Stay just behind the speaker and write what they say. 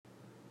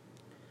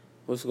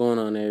What's going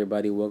on,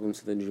 everybody? Welcome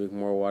to the Drink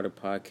More Water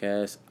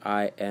podcast.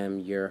 I am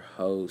your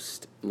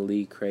host,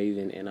 Malik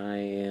Craven, and I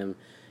am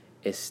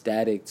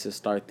ecstatic to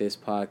start this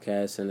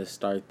podcast and to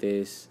start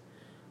this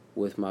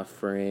with my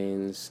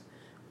friends.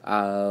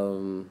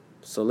 So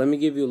let me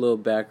give you a little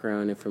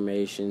background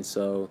information.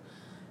 So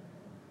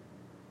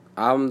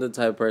I'm the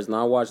type of person,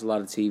 I watch a lot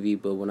of TV,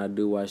 but when I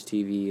do watch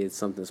TV, it's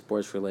something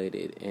sports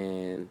related.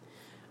 And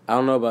I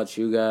don't know about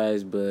you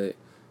guys, but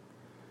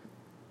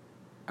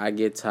I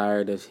get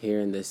tired of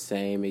hearing the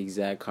same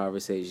exact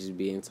conversations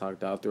being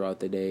talked out throughout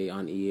the day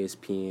on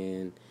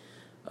ESPN,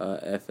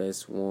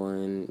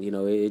 FS1.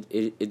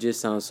 It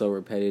just sounds so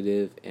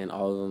repetitive, and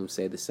all of them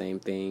say the same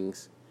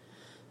things.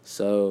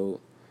 So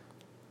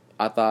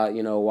I thought,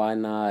 why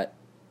not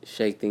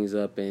shake things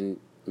up and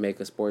make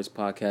a sports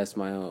podcast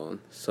my own?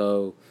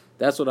 So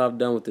that's what I've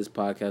done with this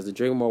podcast. The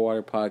Drink More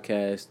Water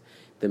podcast,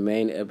 the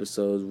main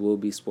episodes will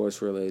be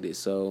sports related.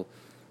 So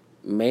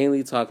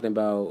mainly talking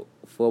about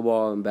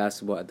football and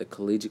basketball at the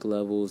collegiate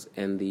levels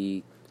and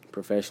the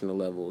professional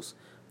levels.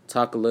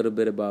 Talk a little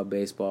bit about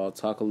baseball,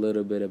 talk a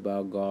little bit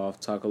about golf,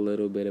 talk a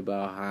little bit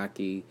about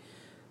hockey,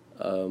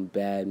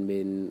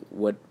 badminton,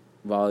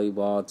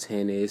 volleyball,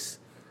 tennis,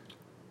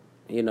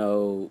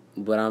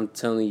 but I'm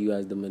telling you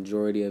guys the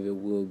majority of it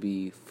will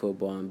be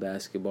football and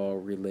basketball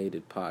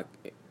related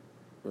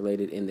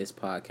in this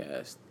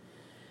podcast.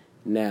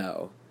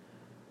 Now,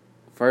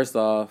 first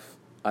off,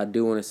 I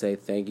do want to say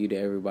thank you to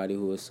everybody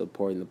who is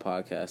supporting the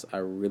podcast. I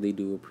really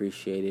do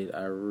appreciate it.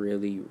 I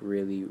really,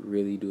 really,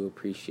 really do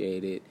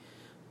appreciate it.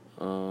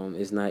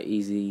 It's not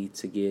easy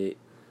to get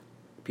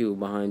people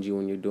behind you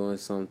when you're doing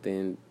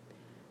something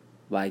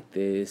like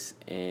this,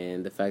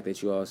 and the fact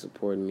that you all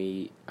support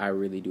me, I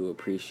really do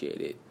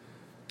appreciate it.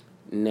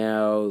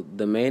 Now,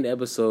 the main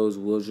episodes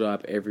will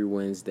drop every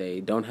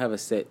Wednesday. Don't have a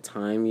set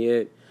time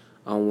yet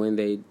on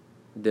when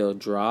they'll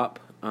drop.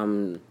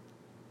 I'm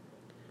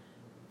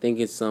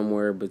thinking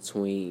somewhere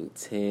between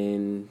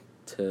 10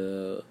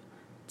 to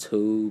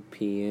 2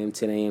 p.m.,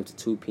 10 a.m. to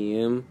 2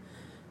 p.m.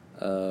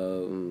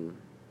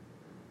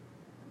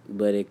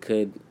 But it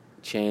could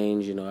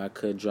change. I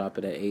could drop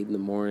it at 8 in the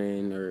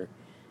morning or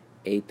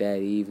 8 that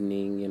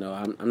evening.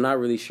 I'm not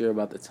really sure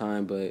about the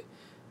time, but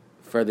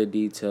further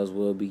details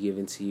will be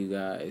given to you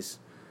guys.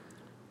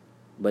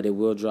 But it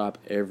will drop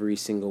every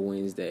single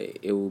Wednesday.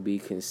 It will be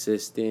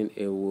consistent.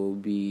 It will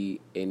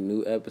be a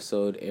new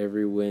episode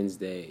every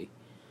Wednesday.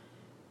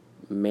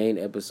 Main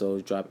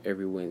episodes drop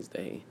every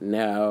Wednesday.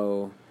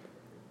 Now,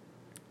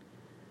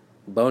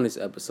 bonus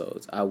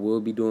episodes. I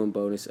will be doing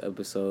bonus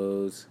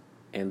episodes,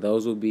 and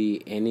those will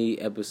be any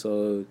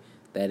episode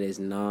that is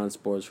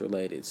non-sports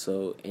related.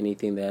 So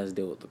anything that has to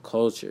deal with the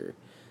culture,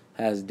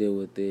 has to deal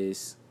with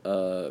this,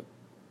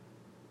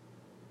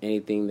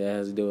 anything that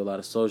has to do with a lot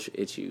of social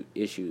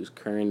issues,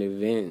 current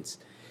events,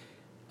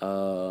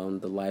 the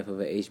life of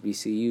a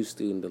HBCU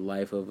student, the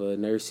life of a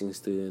nursing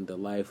student, the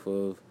life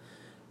of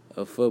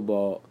a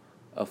football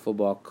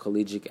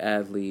collegiate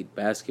athlete,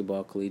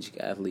 basketball collegiate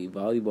athlete,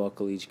 volleyball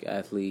collegiate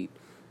athlete,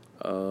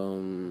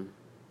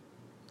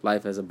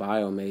 life as a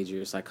bio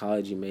major,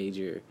 psychology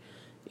major,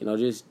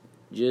 just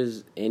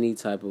any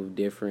type of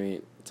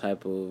different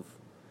type of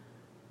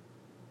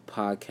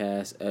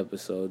podcast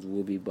episodes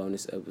will be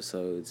bonus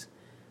episodes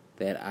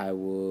that I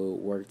will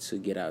work to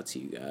get out to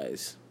you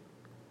guys.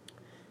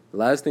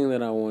 Last thing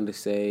that I wanted to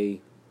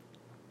say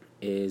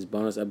is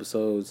bonus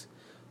episodes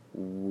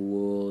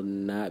will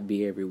not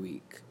be every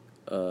week.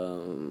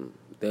 They'll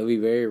be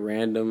very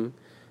random.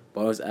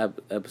 Bonus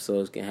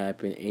episodes can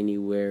happen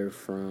anywhere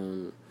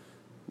from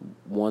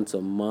once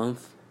a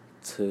month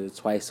to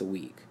twice a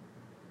week.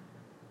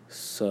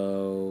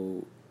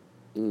 So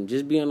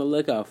just be on the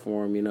lookout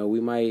for them.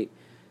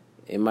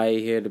 It might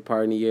hit the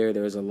part in the year.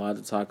 There's a lot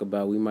to talk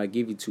about. We might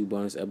give you 2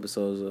 bonus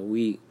episodes a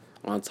week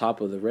on top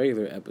of the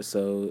regular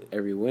episode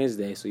every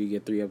Wednesday, so you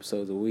get 3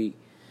 episodes a week.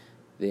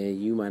 Then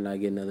you might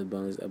not get another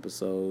bonus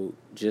episode,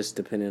 just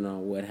depending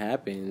on what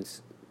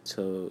happens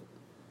till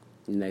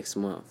next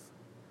month.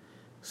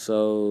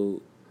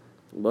 So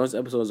bonus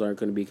episodes aren't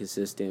going to be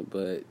consistent,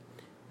 but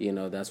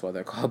that's why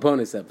they're called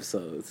bonus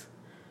episodes.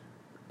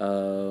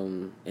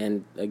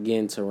 And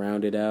again, to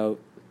round it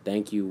out,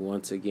 thank you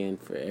once again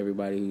for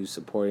everybody who's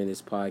supporting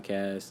this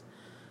podcast.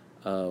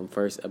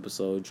 First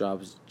episode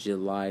drops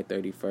July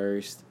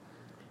 31st.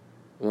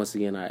 Once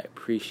again, I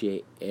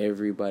appreciate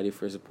everybody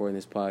for supporting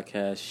this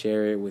podcast.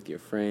 Share it with your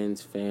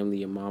friends, family,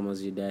 your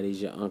mamas, your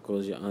daddies, your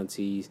uncles, your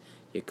aunties,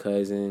 your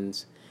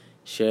cousins.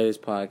 Share this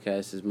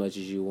podcast as much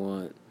as you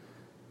want.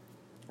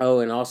 Oh,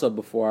 and also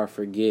before I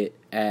forget,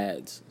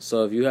 ads.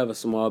 So if you have a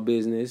small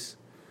business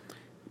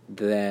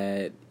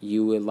that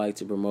you would like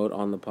to promote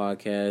on the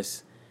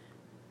podcast,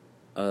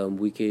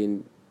 we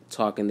can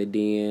talk in the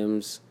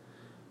DMs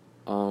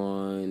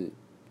on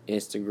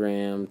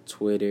Instagram,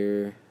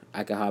 Twitter.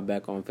 I can hop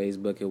back on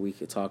Facebook and we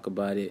could talk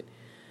about it.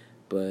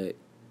 But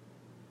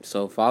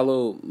so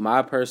follow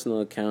my personal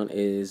account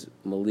is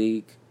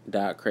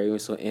Malik.Craven.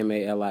 So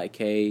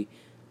MALIK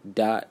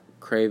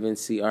 .Craven,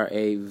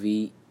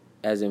 CRAV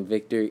as in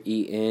Victor,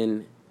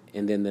 EN,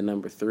 and then the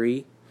number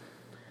 3.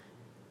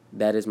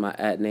 That is my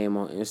 @name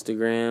on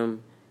Instagram,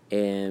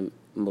 and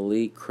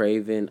Malik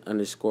Craven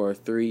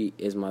 _3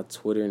 is my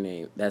Twitter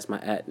name. That's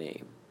my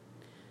 @name.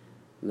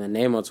 The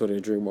name on Twitter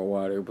is Drink More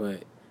Water,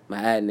 but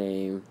my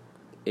 @name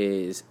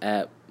is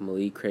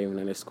 @Malik Craven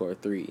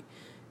 _3.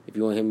 If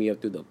you want to hit me up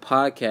through the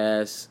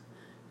podcast,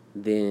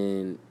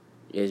 then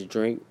it's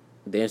drink.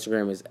 The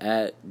Instagram is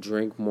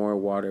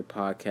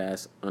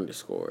 @DrinkMoreWaterPodcast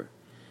 _.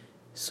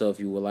 So if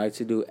you would like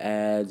to do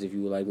ads, if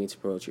you would like me to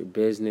promote your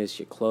business,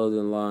 your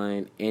clothing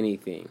line,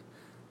 anything,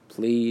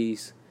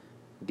 please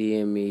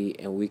DM me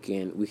and we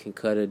can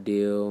cut a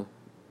deal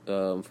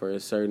for a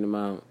certain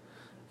amount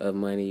of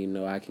money. You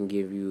know, I can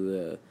give you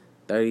a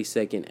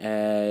 30-second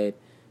ad,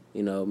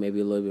 you know, maybe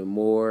a little bit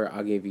more.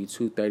 I'll give you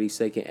 2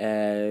 30-second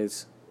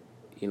ads.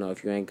 You know,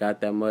 if you ain't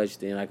got that much,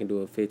 then I can do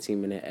a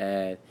 15-minute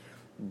ad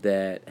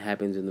that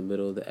happens in the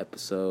middle of the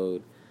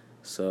episode.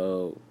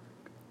 So,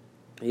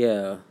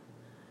 yeah.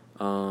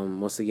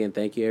 Once again,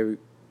 thank you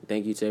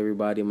to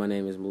everybody. My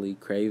name is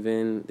Malik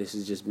Craven. This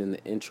has just been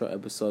the intro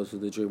episode to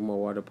the Drink More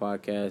Water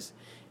podcast,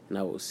 and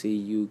I will see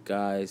you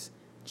guys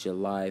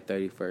July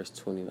 31st,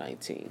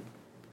 2019.